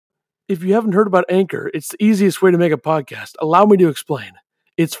If you haven't heard about Anchor, it's the easiest way to make a podcast. Allow me to explain.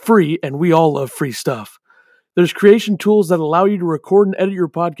 It's free, and we all love free stuff. There's creation tools that allow you to record and edit your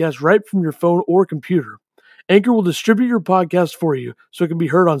podcast right from your phone or computer. Anchor will distribute your podcast for you so it can be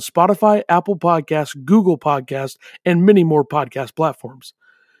heard on Spotify, Apple Podcasts, Google Podcasts, and many more podcast platforms.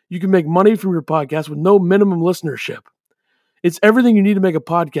 You can make money from your podcast with no minimum listenership. It's everything you need to make a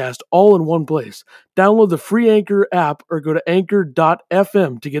podcast all in one place. Download the free Anchor app or go to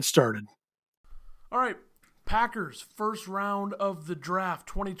anchor.fm to get started. All right, Packers, first round of the draft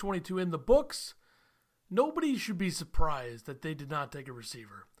 2022 in the books. Nobody should be surprised that they did not take a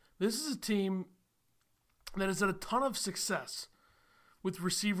receiver. This is a team that has had a ton of success with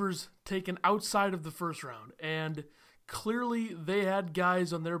receivers taken outside of the first round. And clearly they had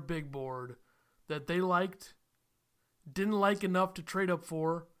guys on their big board that they liked, didn't like enough to trade up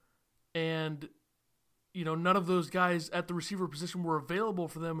for, and none of those guys at the receiver position were available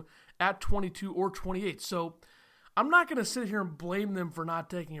for them at 22 or 28. So I'm not going to sit here and blame them for not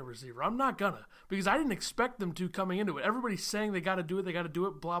taking a receiver. I'm not going to, because I didn't expect them to coming into it. Everybody's saying they got to do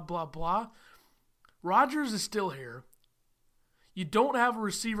it, blah, blah, blah. Rodgers is still here. You don't have a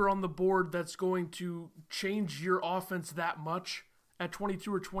receiver on the board that's going to change your offense that much at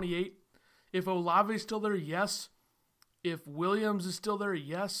 22 or 28. If Olave's still there, yes. If Williams is still there,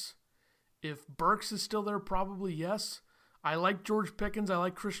 yes. If Burks is still there, probably yes. I like George Pickens. I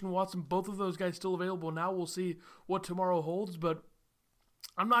like Christian Watson. Both of those guys still available now. We'll see what tomorrow holds, but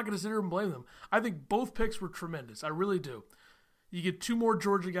I'm not going to sit here and blame them. I think both picks were tremendous. I really do. You get two more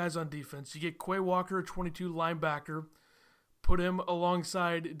Georgia guys on defense. You get Quay Walker, a 22 linebacker. Put him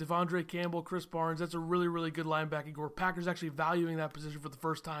alongside Devondre Campbell, Chris Barnes. That's a really, really good linebacking core. Packers actually valuing that position for the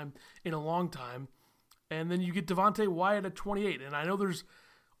first time in a long time. And then you get Devontae Wyatt at 28. And I know there's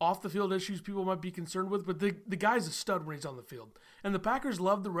off-the-field issues people might be concerned with, but the guy's a stud when he's on the field. And the Packers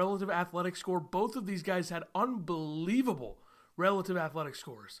love the relative athletic score. Both of these guys had unbelievable relative athletic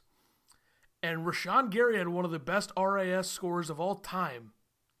scores. And Rashawn Gary had one of the best RAS scores of all time.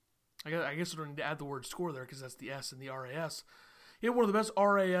 I guess I don't need to add the word score there because that's the S in the RAS. He had one of the best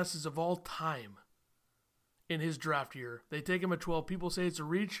RASs of all time in his draft year. They take him at 12. People say it's a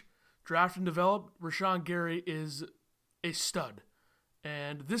reach. Draft and develop, Rashawn Gary is a stud.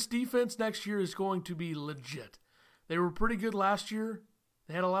 And this defense next year is going to be legit. They were pretty good last year.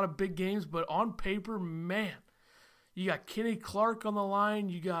 They had a lot of big games, but on paper, man, you got Kenny Clark on the line.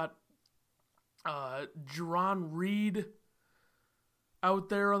 You got Jerron Reed out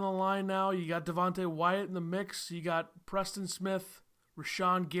there on the line now. You got Devontae Wyatt in the mix. You got Preston Smith,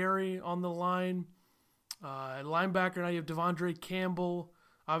 Rashawn Gary on the line. At linebacker, now you have Devondre Campbell.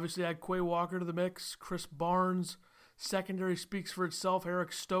 Obviously, add Quay Walker to the mix. Chris Barnes. Secondary speaks for itself.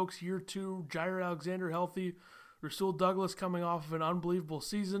 Eric Stokes, year 2. Jair Alexander healthy. Rasul Douglas coming off of an unbelievable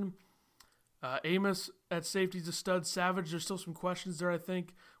season. Amos at safety is a stud. Savage, there's still some questions there, I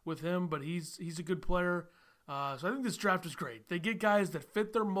think, with him, but he's a good player. So I think this draft is great. They get guys that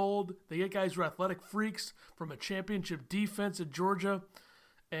fit their mold. They get guys who are athletic freaks from a championship defense at Georgia.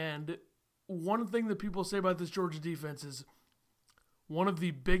 And one thing that people say about this Georgia defense is one of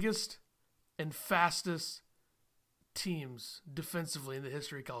the biggest and fastest teams defensively in the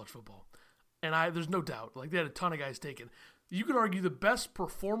history of college football. And there's no doubt. They had a ton of guys taken. You could argue the best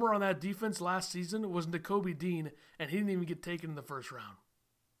performer on that defense last season was Nakobe Dean, and he didn't even get taken in the first round.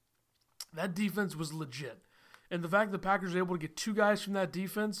 That defense was legit. And the fact that the Packers were able to get two guys from that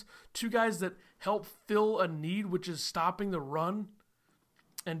defense, two guys that help fill a need, which is stopping the run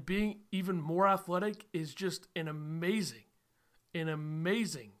and being even more athletic, is just an amazing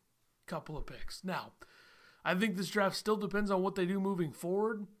couple of picks. Now, I think this draft still depends on what they do moving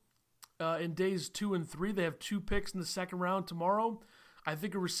forward. In days 2 and 3, they have 2 picks in the second round tomorrow. I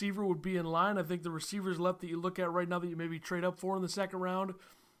think a receiver would be in line. I think the receivers left that you look at right now that you maybe trade up for in the second round.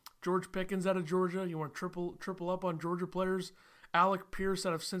 George Pickens out of Georgia. You want to triple up on Georgia players. Alec Pierce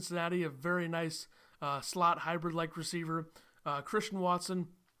out of Cincinnati, a very nice slot hybrid-like receiver. Christian Watson,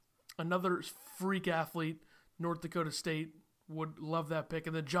 another freak athlete, North Dakota State. Would love that pick.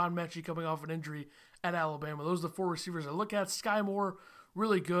 And then John Mechie coming off an injury at Alabama. Those are the 4 receivers I look at. Sky Moore,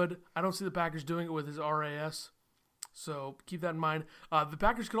 really good. I don't see the Packers doing it with his RAS. So keep that in mind. The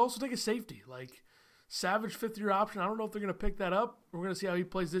Packers could also take a safety. Savage, 5th-year option. I don't know if they're going to pick that up. We're going to see how he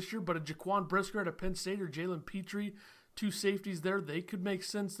plays this year. But a Jaquan Brisker at Penn State or Jalen Petrie, 2 safeties there. They could make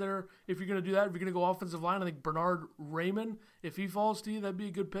sense there if you're going to do that. If you're going to go offensive line, I think Bernard Raymond, if he falls to you, that'd be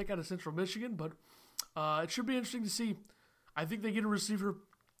a good pick out of Central Michigan. But it should be interesting to see. I think they get a receiver.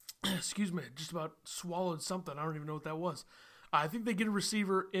 Excuse me, just about swallowed something. I don't even know what that was. I think they get a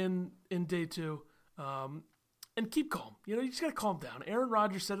receiver in day 2. and keep calm. You just got to calm down. Aaron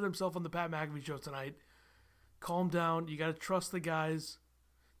Rodgers said it himself on the Pat McAfee show tonight. Calm down. You got to trust the guys.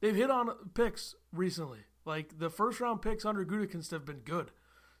 They've hit on picks recently. Like, the first-round picks under Gutekunst have been good.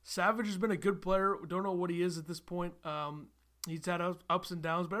 Savage has been a good player. We don't know what he is at this point. He's had ups and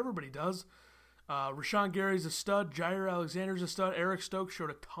downs, but everybody does. Rashawn Gary's a stud. Jair Alexander's a stud. Eric Stokes showed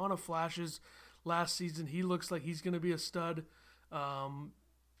a ton of flashes last season. He looks like he's going to be a stud.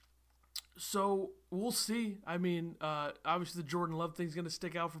 So we'll see. I mean, obviously the Jordan Love thing's going to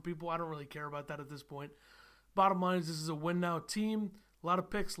stick out for people. I don't really care about that at this point. Bottom line is this is a win-now team. A lot of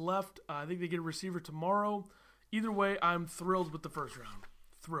picks left. I think they get a receiver tomorrow. Either way, I'm thrilled with the first round.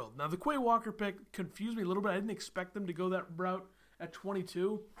 Thrilled. Now, the Quay Walker pick confused me a little bit. I didn't expect them to go that route at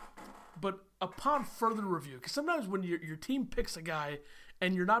 22. But upon further review, because sometimes when your team picks a guy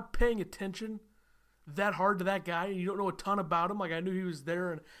and you're not paying attention that hard to that guy and you don't know a ton about him, like I knew he was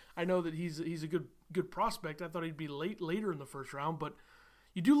there and I know that he's a good prospect. I thought he'd be later in the first round, but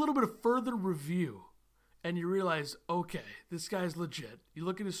you do a little bit of further review and you realize, okay, this guy's legit. You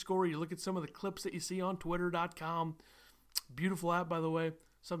look at his score, you look at some of the clips that you see on Twitter.com. Beautiful app, by the way,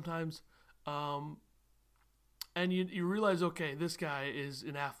 sometimes. And you realize, okay, this guy is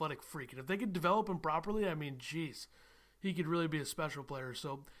an athletic freak. And if they could develop him properly, I mean, geez, he could really be a special player.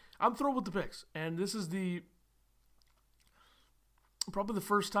 So I'm thrilled with the picks. And this is probably the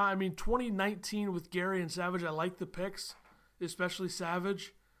first time. I mean, 2019 with Gary and Savage, I like the picks, especially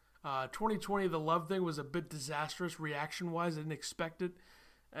Savage. 2020, the Love thing was a bit disastrous reaction-wise. I didn't expect it.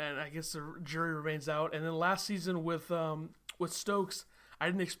 And I guess the jury remains out. And then last season with Stokes, I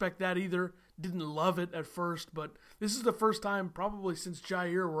didn't expect that either. Didn't love it at first, but this is the first time probably since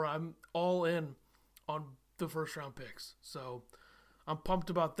Jair where I'm all in on the first round picks. So I'm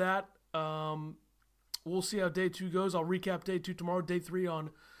pumped about that. We'll see how day 2 goes. I'll recap day 2 tomorrow. Day 3 on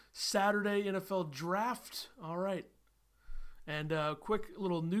Saturday, NFL draft. All right. And a quick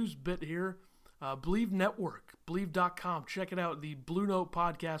little news bit here. Believe Network, Believe.com. Check it out. The Blue Note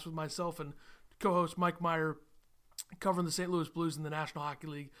podcast with myself and co-host Mike Meyer, covering the St. Louis Blues in the National Hockey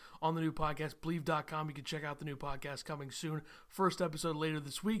League on the new podcast, Believe.com. You can check out the new podcast coming soon. First episode later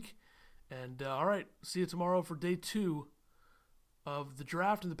this week. And all right, see you tomorrow for day 2 of the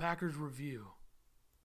draft and the Packers review.